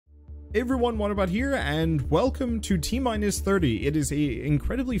Hey everyone, Wanderbot here, and welcome to T-minus 30. It is a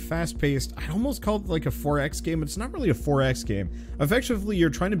incredibly fast-paced, I almost call it like a 4X game, but it's not really a 4X game. Effectively, you're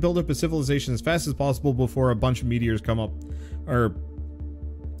trying to build up a civilization as fast as possible before a bunch of meteors come up, or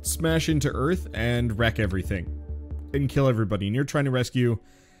smash into Earth and wreck everything, and kill everybody, and you're trying to rescue,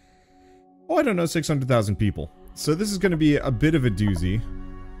 oh, I don't know, 600,000 people. So this is going to be a bit of a doozy.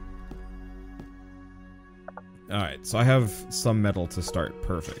 Alright, so I have some metal to start.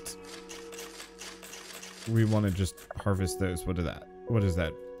 Perfect. We want to just harvest those. What is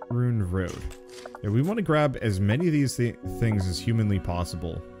that? Ruined road. Yeah, we want to grab as many of these things as humanly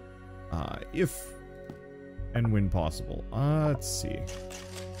possible. If and when possible. Let's see.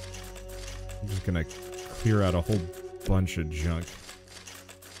 I'm just gonna clear out a whole bunch of junk.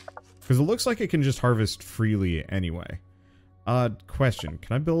 Because it looks like it can just harvest freely anyway. Question.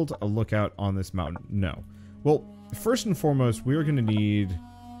 Can I build a lookout on this mountain? No. Well, first and foremost, we are going to need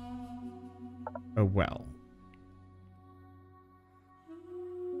a well.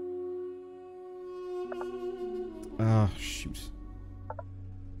 Shoot.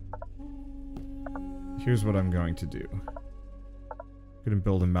 Here's what I'm going to do. I'm going to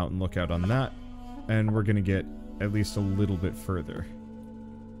build a mountain lookout on that, and we're going to get at least a little bit further.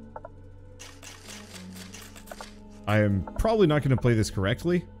 I am probably not going to play this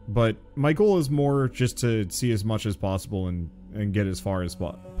correctly, but my goal is more just to see as much as possible and get as far as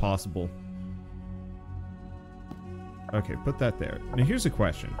possible. Okay, put that there. Now here's a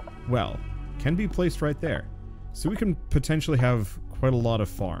question. Well, can be placed right there. So we can potentially have quite a lot of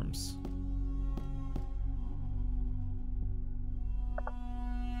farms.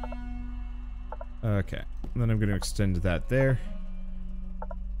 Okay, and then I'm going to extend that there.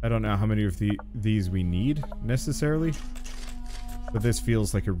 I don't know how many of these we need, necessarily. But this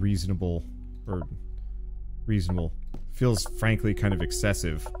feels like a reasonable... Feels, frankly, kind of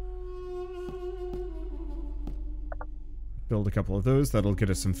excessive. Build a couple of those. That'll get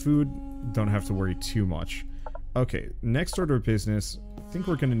us some food. Don't have to worry too much. Okay, next order of business. I think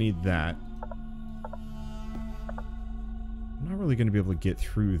we're going to need that. I'm not really going to be able to get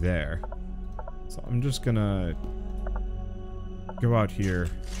through there. So I'm just going to... go out here.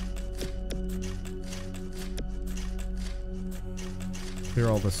 Clear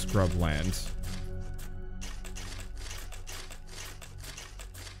all the scrub land.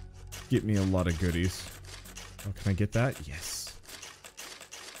 Get me a lot of goodies. Oh, can I get that? Yes.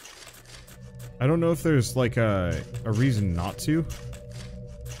 I don't know if there's like a reason not to.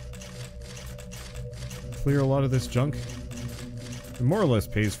 Clear a lot of this junk. It more or less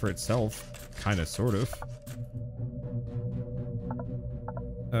pays for itself. Kinda, sort of.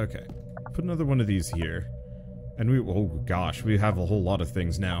 Okay, put another one of these here. And oh gosh, we have a whole lot of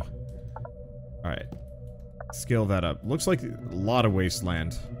things now. Alright, scale that up. Looks like a lot of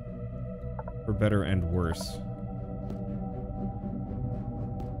wasteland. For better and worse.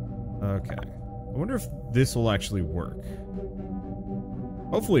 Okay, I wonder if this will actually work.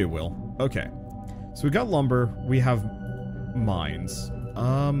 Hopefully it will. Okay, so we got lumber, we have mines.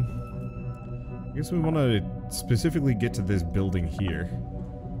 I guess we want to specifically get to this building here.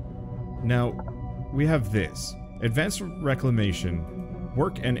 Now, we have this. Advanced reclamation,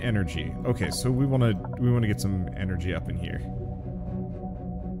 work and energy. Okay, so we want to get some energy up in here.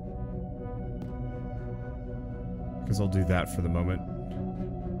 Because I'll do that for the moment. I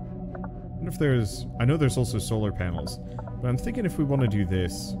wonder if there's... I know there's also solar panels. But I'm thinking if we want to do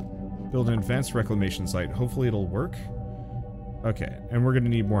this, build an advanced reclamation site, hopefully it'll work. Okay, and we're going to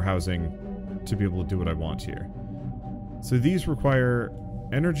need more housing to be able to do what I want here. So these require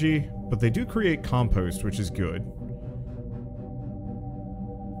energy, but they do create compost, which is good.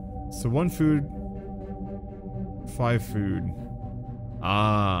 So 1 food, 5 food.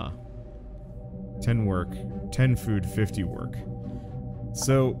 10 work, 10 food, 50 work.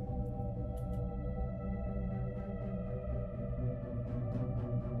 So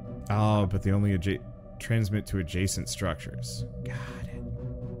but they only transmit to adjacent structures. Got it.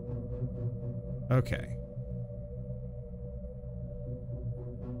 Okay.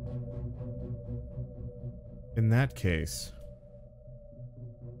 In that case...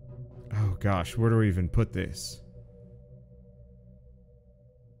 Oh gosh, where do we even put this?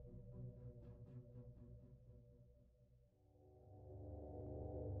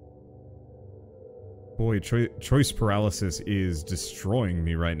 Boy, choice paralysis is destroying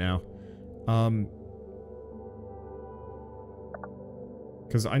me right now.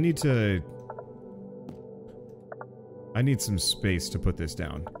 Because I need some space to put this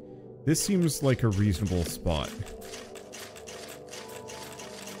down. This seems like a reasonable spot.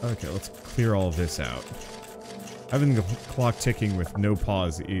 Okay, let's clear all of this out. Having the clock ticking with no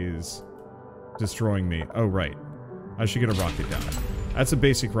pause is destroying me. Oh, right. I should get a rocket down. That's a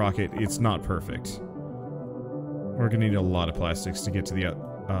basic rocket. It's not perfect. We're gonna need a lot of plastics to get to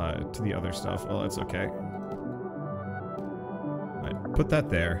the other stuff. Well, that's okay. Right, put that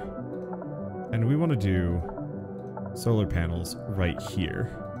there. And we want to do solar panels right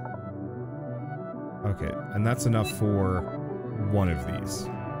here. Okay, and that's enough for one of these.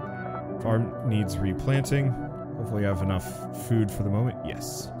 Farm needs replanting. Hopefully I have enough food for the moment.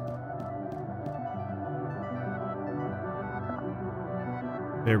 Yes.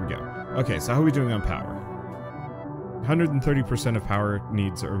 There we go. Okay, so how are we doing on power? 130% of power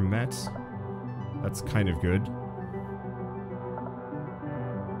needs are met. That's kind of good.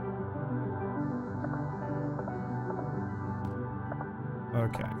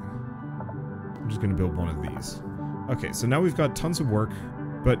 Okay. I'm just gonna build one of these. Okay, so now we've got tons of work,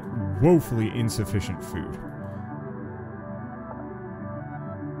 but woefully insufficient food.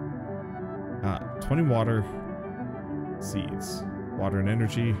 20 water, seeds, water and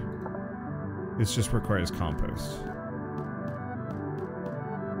energy. This just requires compost.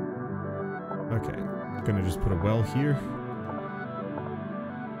 Okay, gonna just put a well here.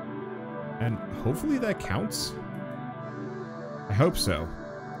 And hopefully that counts? I hope so.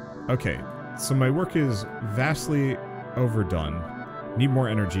 Okay, so my work is vastly overdone. Need more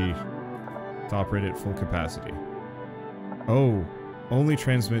energy to operate at full capacity. Oh, only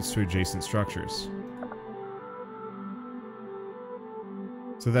transmits to adjacent structures.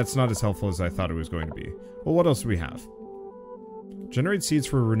 So that's not as helpful as I thought it was going to be. Well, what else do we have? Generate seeds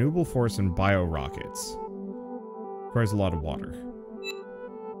for renewable forest and bio-rockets. Requires a lot of water.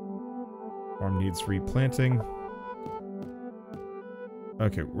 Farm needs replanting.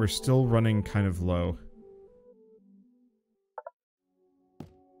 Okay, we're still running kind of low.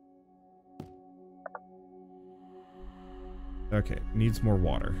 Okay, needs more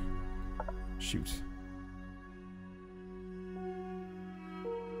water. Shoot.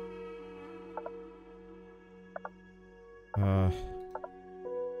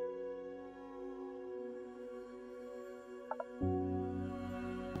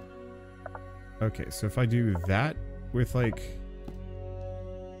 Okay, so if I do that with, like,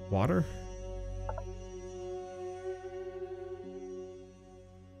 water?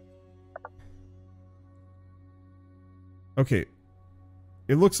 Okay.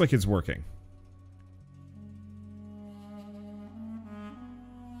 It looks like it's working.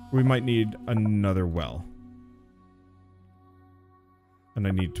 We might need another well. And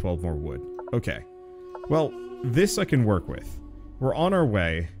I need 12 more wood. Okay. Well, this I can work with. We're on our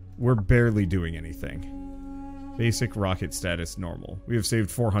way. We're barely doing anything. Basic rocket status normal. We have saved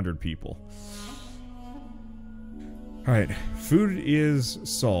 400 people. Alright. Food is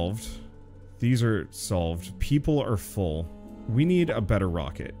solved. These are solved. People are full. We need a better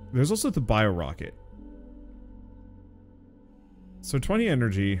rocket. There's also the bio-rocket. So 20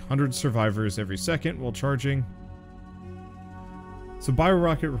 energy, 100 survivors every second while charging. So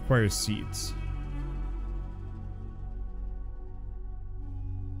bio-rocket requires seeds.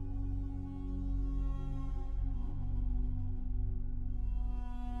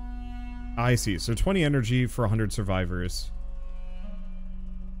 I see. So 20 energy for 100 survivors.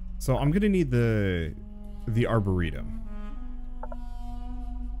 So I'm gonna need the Arboretum.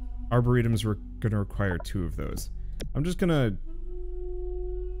 Arboretums are gonna require 2 of those. I'm just gonna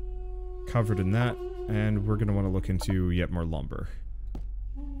cover it in that, and we're gonna want to look into yet more lumber.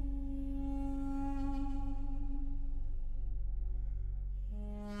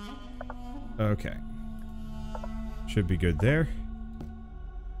 Okay. Should be good there.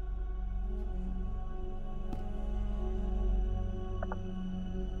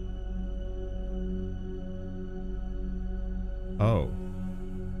 Oh.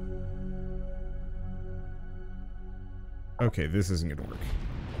 Okay, this isn't gonna work.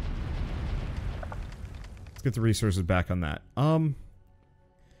 Let's get the resources back on that. You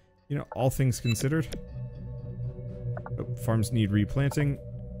know, all things considered. Oh, farms need replanting.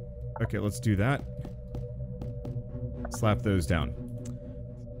 Okay, let's do that. Slap those down.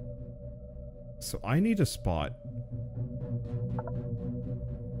 So I need a spot.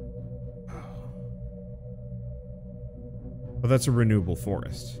 Oh, that's a renewable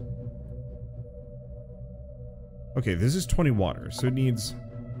forest. Okay, this is 20 water, so it needs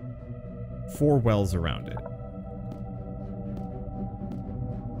 4 wells around it.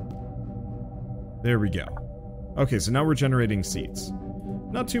 There we go. Okay, so now we're generating seeds.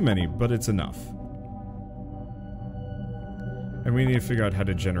 Not too many, but it's enough. And we need to figure out how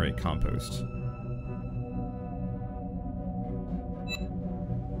to generate compost.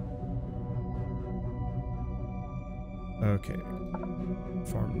 Okay.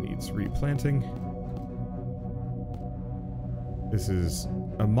 Farm needs replanting. This is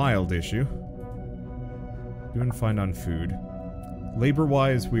a mild issue. Doing fine on food.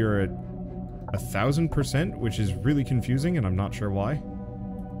 Labor-wise, we are at 1,000%, which is really confusing, and I'm not sure why.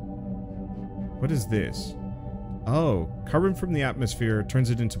 What is this? Oh, carbon from the atmosphere turns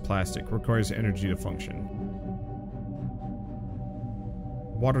it into plastic. Requires energy to function.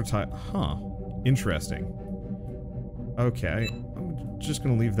 Water type. Huh. Interesting. Okay. I'm just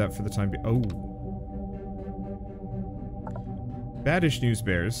gonna leave that for the time being. Oh. Baddish news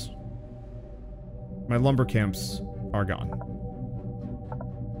bears. My lumber camps are gone.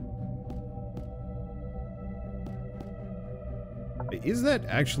 Is that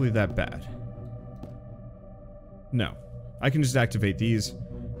actually that bad? No. I can just activate these.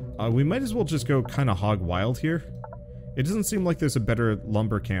 We might as well just go kind of hog wild here. It doesn't seem like there's a better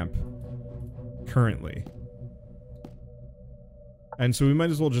lumber camp currently. And so we might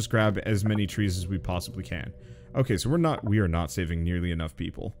as well just grab as many trees as we possibly can. Okay, so we are not saving nearly enough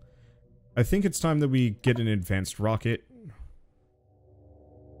people. I think it's time that we get an advanced rocket.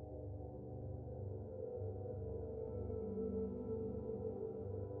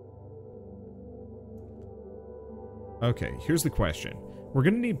 Okay, here's the question. We're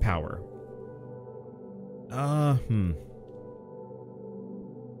gonna need power.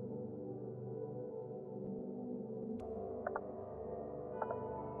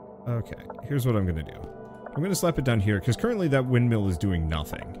 Okay, here's what I'm gonna do. I'm gonna slap it down here, because currently that windmill is doing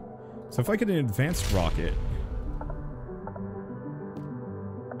nothing. So if I get an advanced rocket...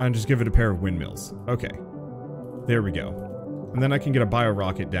 and just give it a pair of windmills. Okay. There we go. And then I can get a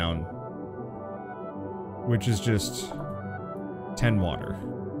bio-rocket down, which is just 10 water.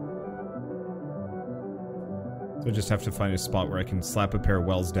 So I just have to find a spot where I can slap a pair of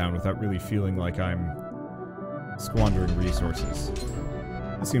wells down without really feeling like I'm squandering resources.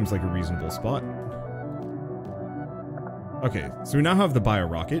 That seems like a reasonable spot. Okay, so we now have the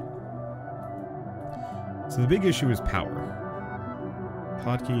bio-rocket. So the big issue is power.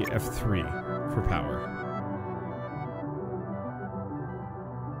 Hotkey F3 for power.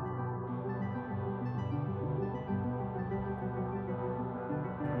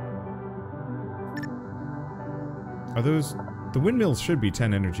 Are those... the windmills should be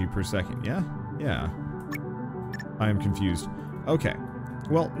 10 energy per second, yeah? Yeah. I am confused. Okay.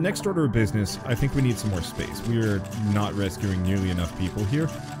 Well, next order of business, I think we need some more space. We are not rescuing nearly enough people here,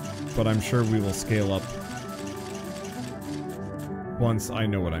 but I'm sure we will scale up once I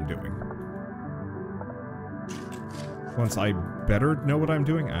know what I'm doing. Once I better know what I'm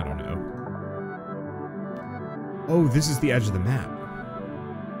doing? I don't know. Oh, this is the edge of the map.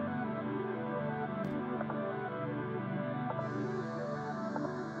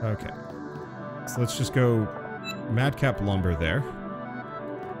 Okay. So let's just go madcap lumber there.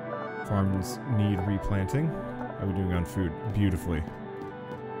 Farms need replanting. How are we doing on food? Beautifully.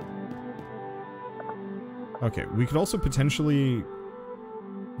 Okay, we could also potentially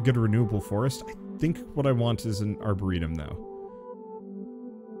get a renewable forest. I think what I want is an arboretum, though.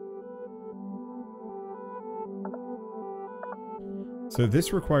 So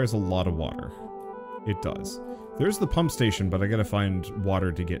this requires a lot of water. It does. There's the pump station, but I gotta find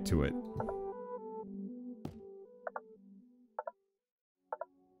water to get to it.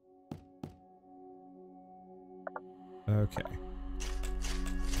 Okay.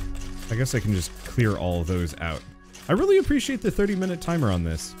 I guess I can just clear all of those out. I really appreciate the 30-minute timer on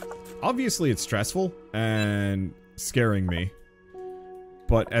this. Obviously, it's stressful and scaring me.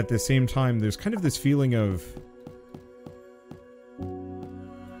 But at the same time, there's kind of this feeling of...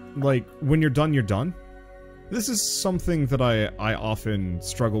 like, when you're done, you're done. This is something that I often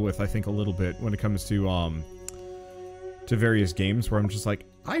struggle with, I think, a little bit when it comes to various games, where I'm just like,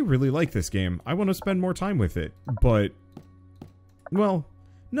 I really like this game. I want to spend more time with it. But, well,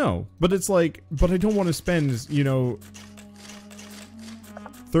 no. But it's like, but I don't want to spend, you know,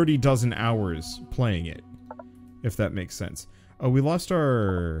 30 dozen hours playing it, if that makes sense. Oh, we lost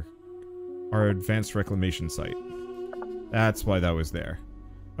our advanced reclamation site. That's why that was there.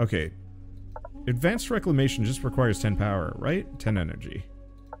 Okay. Advanced reclamation just requires 10 power, right? 10 energy.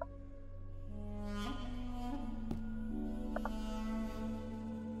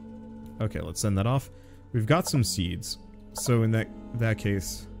 Okay, let's send that off. We've got some seeds. So in that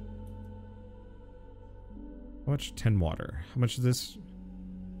case... how much? 10 water. How much is this?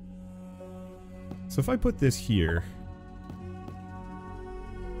 So if I put this here...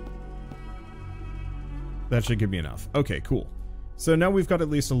 that should give me enough. Okay, cool. So now we've got at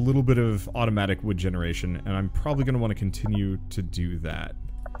least a little bit of automatic wood generation, and I'm probably going to want to continue to do that.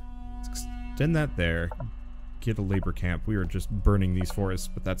 Let's extend that there. get a labor camp. We are just burning these forests,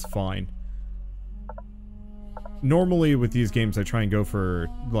 but that's fine. Normally with these games I try and go for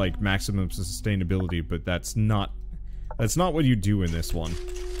like maximum sustainability, but that's not what you do in this one.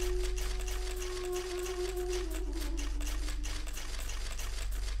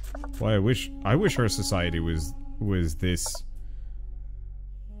 Well, I wish our society was this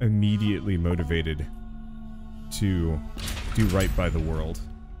immediately motivated to do right by the world.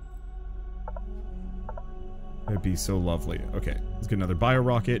 That'd be so lovely. Okay, let's get another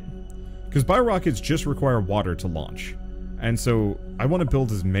bio-rocket. Because bio-rockets just require water to launch. And so, I want to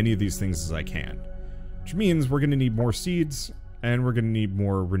build as many of these things as I can. Which means we're going to need more seeds, and we're going to need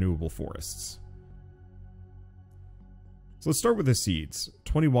more renewable forests. So let's start with the seeds.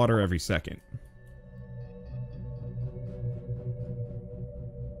 20 water every second.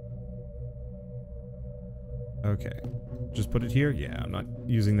 Okay. Just put it here? Yeah, I'm not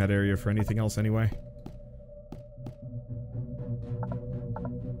using that area for anything else anyway.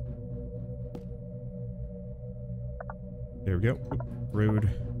 There we go. Oop, road.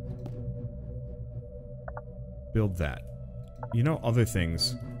 Build that. You know, other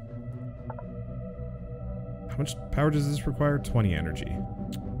things. How much power does this require? 20 energy.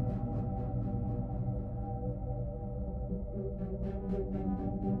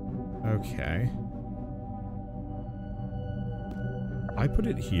 Okay. I put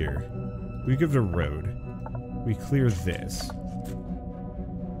it here. We give it a road. We clear this.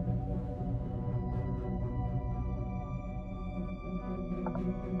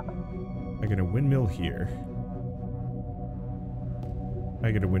 I get a windmill here.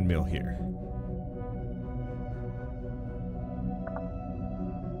 I get a windmill here.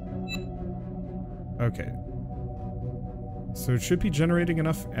 Okay. So it should be generating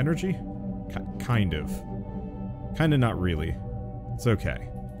enough energy? Kind of. Kind of not really. It's okay.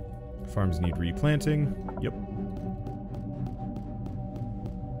 Farms need replanting. Yep.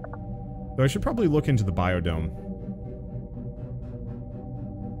 Though I should probably look into the biodome.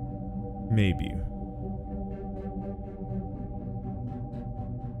 Maybe.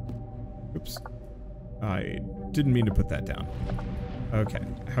 Oops. I didn't mean to put that down. Okay,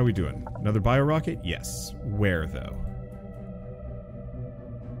 how we doing? Another bio-rocket? Yes. Where, though?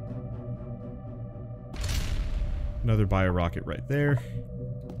 Another bio-rocket right there.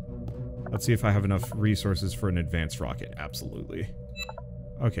 Let's see if I have enough resources for an advanced rocket. Absolutely.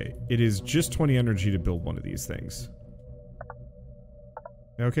 Okay, it is just 20 energy to build one of these things.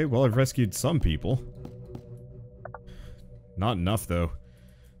 Okay, well, I've rescued some people. Not enough, though.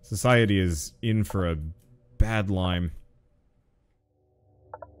 Society is in for a bad lime.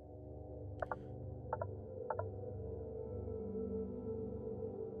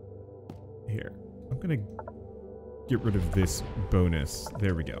 Here. I'm gonna get rid of this bonus.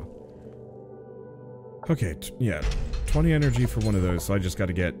 There we go. Okay, yeah. 20 energy for one of those, so I just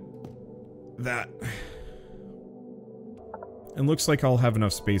gotta get that. And looks like I'll have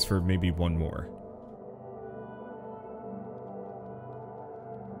enough space for maybe one more.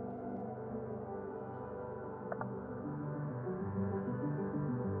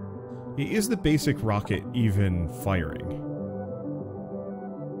 Is the basic rocket even firing?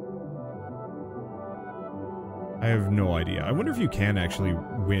 I have no idea. I wonder if you can actually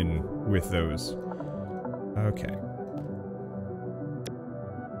win with those. Okay.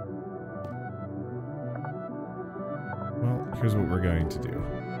 Well, here's what we're going to do.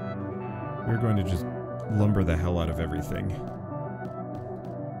 We're going to just lumber the hell out of everything.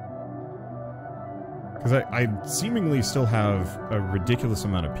 Because I seemingly still have a ridiculous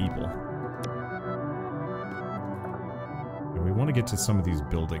amount of people. And we want to get to some of these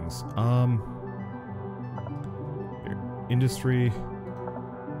buildings. Here, industry.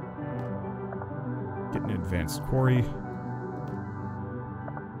 Get an advanced quarry.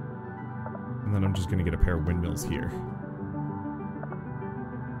 And then I'm just going to get a pair of windmills here.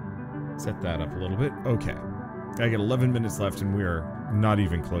 Set that up a little bit. Okay. I get 11 minutes left and we're not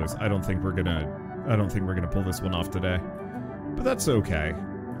even close. I don't think we're gonna pull this one off today. But that's okay.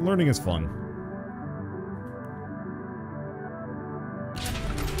 Learning is fun.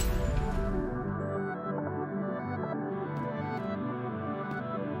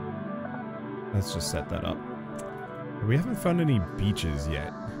 Let's just set that up. We haven't found any beaches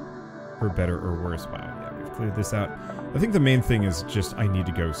yet. For better or worse. Wow, yeah, we've cleared this out. I think the main thing is just I need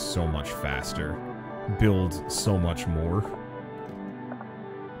to go so much faster. Build so much more.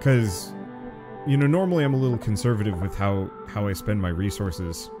 Because, you know, normally I'm a little conservative with how I spend my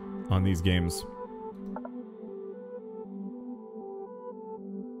resources on these games.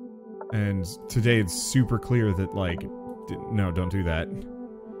 And today it's super clear that, like, no, don't do that.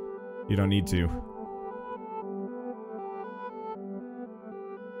 You don't need to.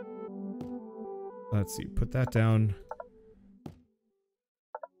 Let's see, put that down.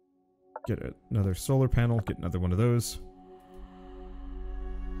 Get another solar panel, get another one of those.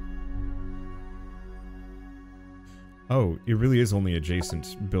 Oh, it really is only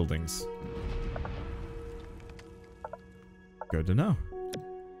adjacent buildings. Good to know.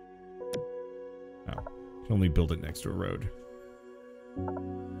 Oh, can only build it next to a road.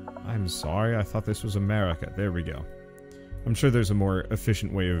 I'm sorry, I thought this was America. There we go. I'm sure there's a more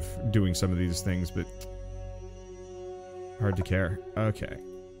efficient way of doing some of these things, but hard to care. Okay.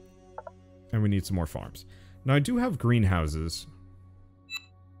 And we need some more farms. Now, I do have greenhouses.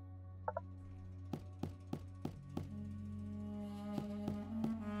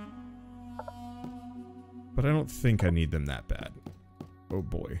 But I don't think I need them that bad. Oh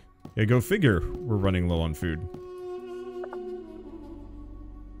boy. Yeah, go figure we're running low on food.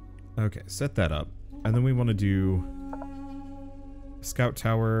 Okay, set that up. And then we want to do a scout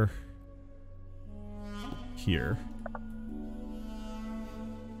tower here.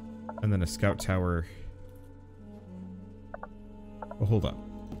 And then a scout tower. Oh, hold up.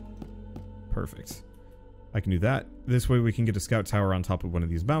 Perfect. I can do that. This way we can get a scout tower on top of one of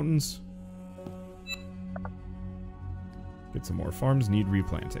these mountains. Get some more farms, need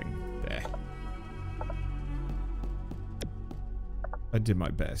replanting. Bleh. I did my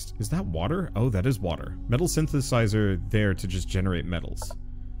best. Is that water? Oh, that is water. Metal synthesizer there to just generate metals.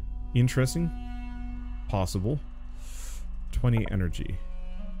 Interesting. Possible. 20 energy.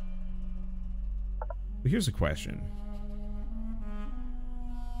 But here's a question.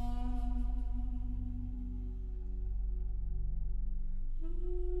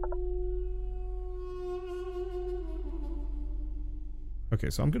 Okay,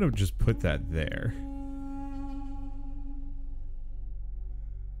 so I'm gonna just put that there.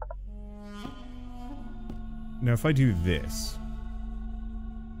 Now if I do this...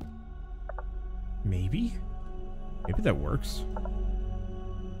 Maybe? Maybe that works.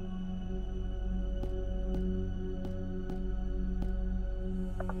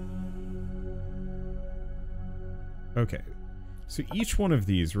 Okay, so each one of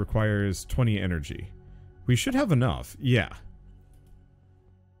these requires 20 energy. We should have enough, yeah.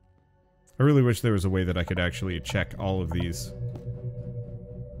 I really wish there was a way that I could actually check all of these.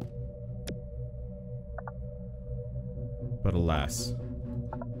 But alas,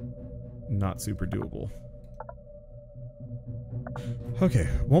 not super doable. Okay,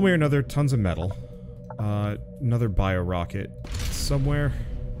 one way or another, tons of metal. Another bio-rocket somewhere.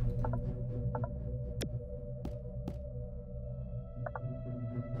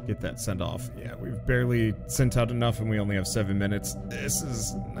 Get that sent off. Yeah, we've barely sent out enough and we only have 7 minutes. This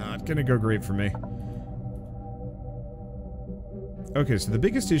is not gonna go great for me. Okay, so the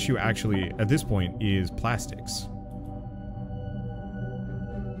biggest issue actually at this point is plastics.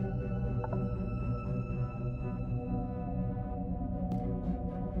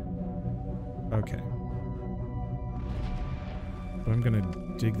 Okay. But I'm gonna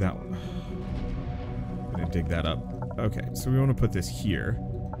dig that one. I'm gonna dig that up. Okay, so we want to put this here.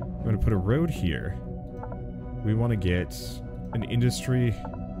 I'm going to put a road here. We want to get an industry.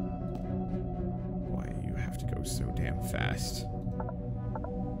 Boy, you have to go so damn fast.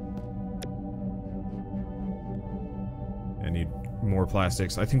 I need more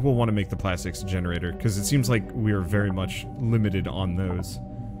plastics. I think we'll want to make the plastics generator, because it seems like we're very much limited on those.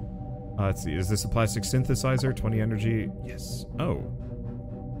 Let's see, is this a plastic synthesizer? 20 energy? Yes. Oh.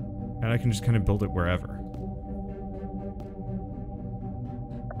 And I can just kind of build it wherever.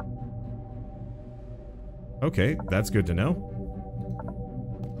 Okay, that's good to know.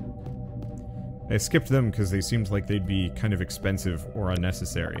 I skipped them because they seemed like they'd be kind of expensive or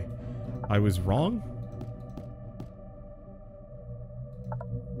unnecessary. I was wrong?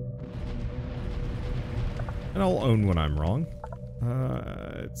 And I'll own when I'm wrong.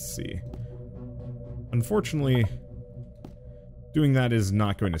 Let's see. Unfortunately, doing that is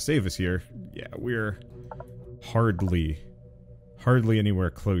not going to save us here. Yeah, we're hardly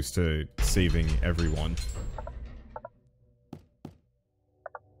anywhere close to saving everyone.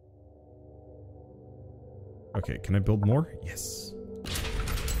 Okay, can I build more? Yes.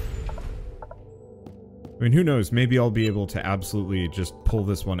 I mean, who knows? Maybe I'll be able to absolutely just pull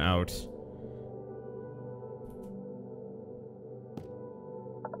this one out.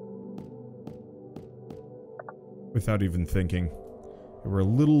 Without even thinking. We're a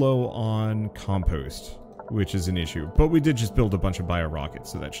little low on compost, which is an issue. But we did just build a bunch of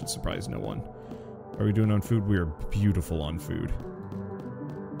bio-rockets, so that should surprise no one. Are we doing on food? We are beautiful on food.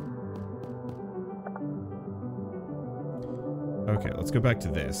 Okay, let's go back to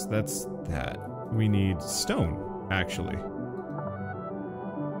this. That's that. We need stone, actually.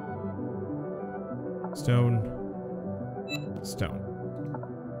 Stone. Stone.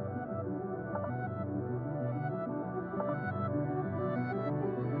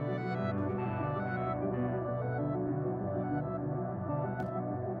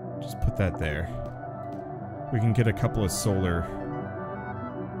 Just put that there. We can get a couple of solar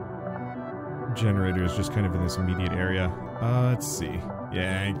generators just kind of in this immediate area. Let's see.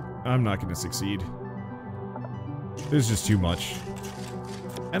 Yeah, I'm not going to succeed. There's just too much.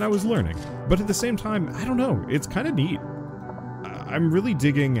 And I was learning. But at the same time, I don't know. It's kind of neat. I'm really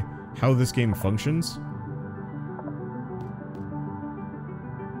digging how this game functions.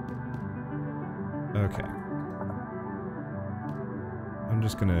 Okay. I'm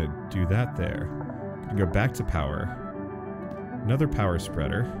just going to do that there. And go back to power. Another power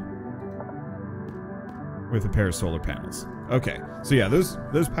spreader. With a pair of solar panels. Okay, so yeah, those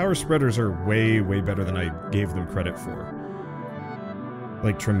power spreaders are way, way better than I gave them credit for.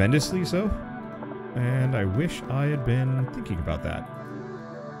 Like, tremendously so. And I wish I had been thinking about that.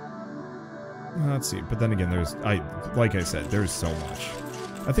 Let's see, but then again, like I said, there's so much.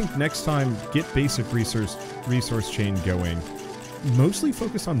 I think next time, get basic resource chain going. Mostly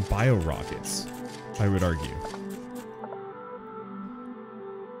focus on bio-rockets, I would argue.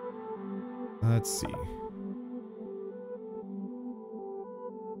 Let's see.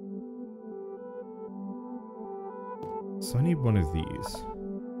 So I need one of these.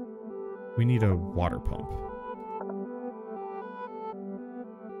 We need a water pump.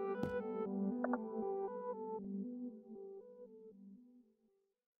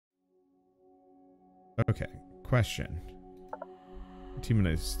 Okay, question.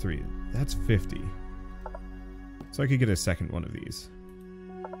 T-3. That's 50. So I could get a second one of these.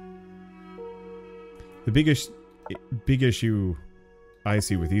 The big issue I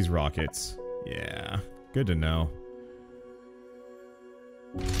see with these rockets... Yeah, good to know.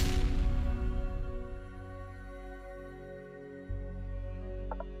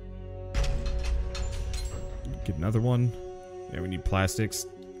 Get another one. Yeah, we need plastics.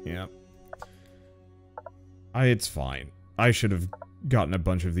 Yeah. It's fine. I should have gotten a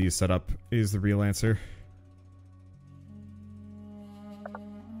bunch of these set up, is the real answer.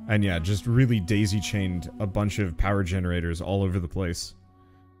 And yeah, just really daisy-chained a bunch of power generators all over the place.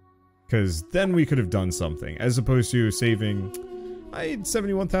 Because then we could have done something, as opposed to saving... I had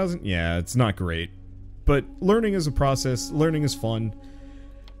 71,000? Yeah, it's not great. But learning is a process, learning is fun.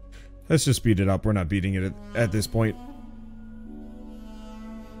 Let's just speed it up, we're not beating it at this point.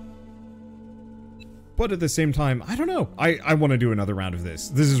 But at the same time, I don't know. I want to do another round of this.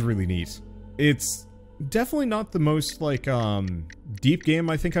 This is really neat. It's definitely not the most, like, deep game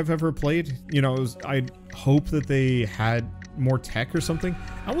I think I've ever played. You know, I hope that they had more tech or something.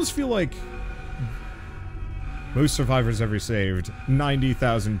 I almost feel like most survivors ever saved,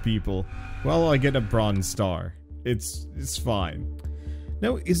 90,000 people. Well, I get a bronze star. It's fine.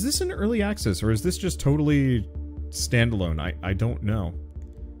 Now, is this an early access, or is this just totally standalone? I don't know.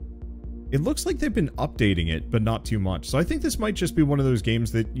 It looks like they've been updating it, but not too much. So I think this might just be one of those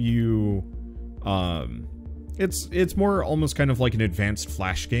games that you... It's more almost kind of like an advanced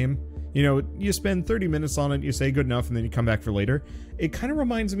Flash game. You know, you spend 30 minutes on it, you say good enough, and then you come back for later. It kind of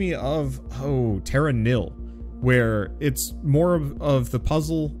reminds me of, Terra Nil, where it's more of the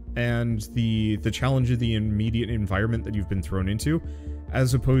puzzle and the challenge of the immediate environment that you've been thrown into,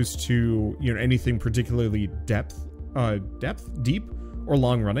 as opposed to, you know, anything particularly deep, or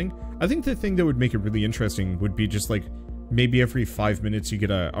long running. I think the thing that would make it really interesting would be just like, maybe every 5 minutes you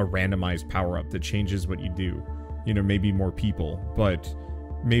get a randomized power-up that changes what you do. You know, maybe more people, but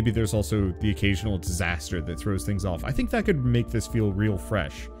maybe there's also the occasional disaster that throws things off. I think that could make this feel real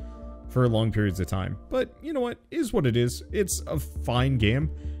fresh for long periods of time. But, you know what? It is what it is. It's a fine game.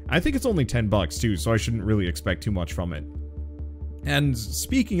 I think it's only $10 too, so I shouldn't really expect too much from it. And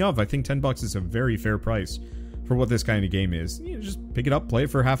speaking of, I think $10 is a very fair price for what this kind of game is. You know, just pick it up, play it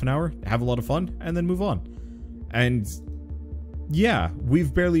for half an hour, have a lot of fun, and then move on. And yeah,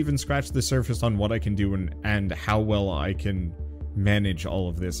 we've barely even scratched the surface on what I can do and how well I can manage all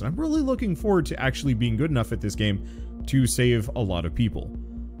of this. And I'm really looking forward to actually being good enough at this game to save a lot of people.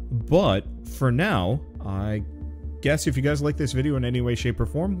 But for now, I guess if you guys like this video in any way, shape, or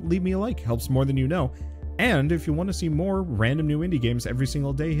form, leave me a like. Helps more than you know. And if you want to see more random new indie games every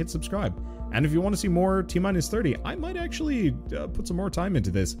single day, hit subscribe. And if you want to see more T-30, I might actually put some more time into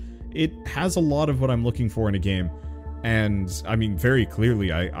this. It has a lot of what I'm looking for in a game. And, I mean, very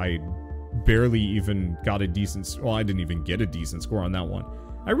clearly, I barely even got a decent... Well, I didn't even get a decent score on that one.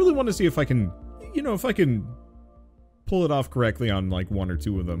 I really want to see if I can, you know, if I can pull it off correctly on, like, one or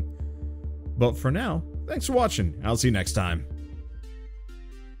two of them. But for now, thanks for watching. I'll see you next time.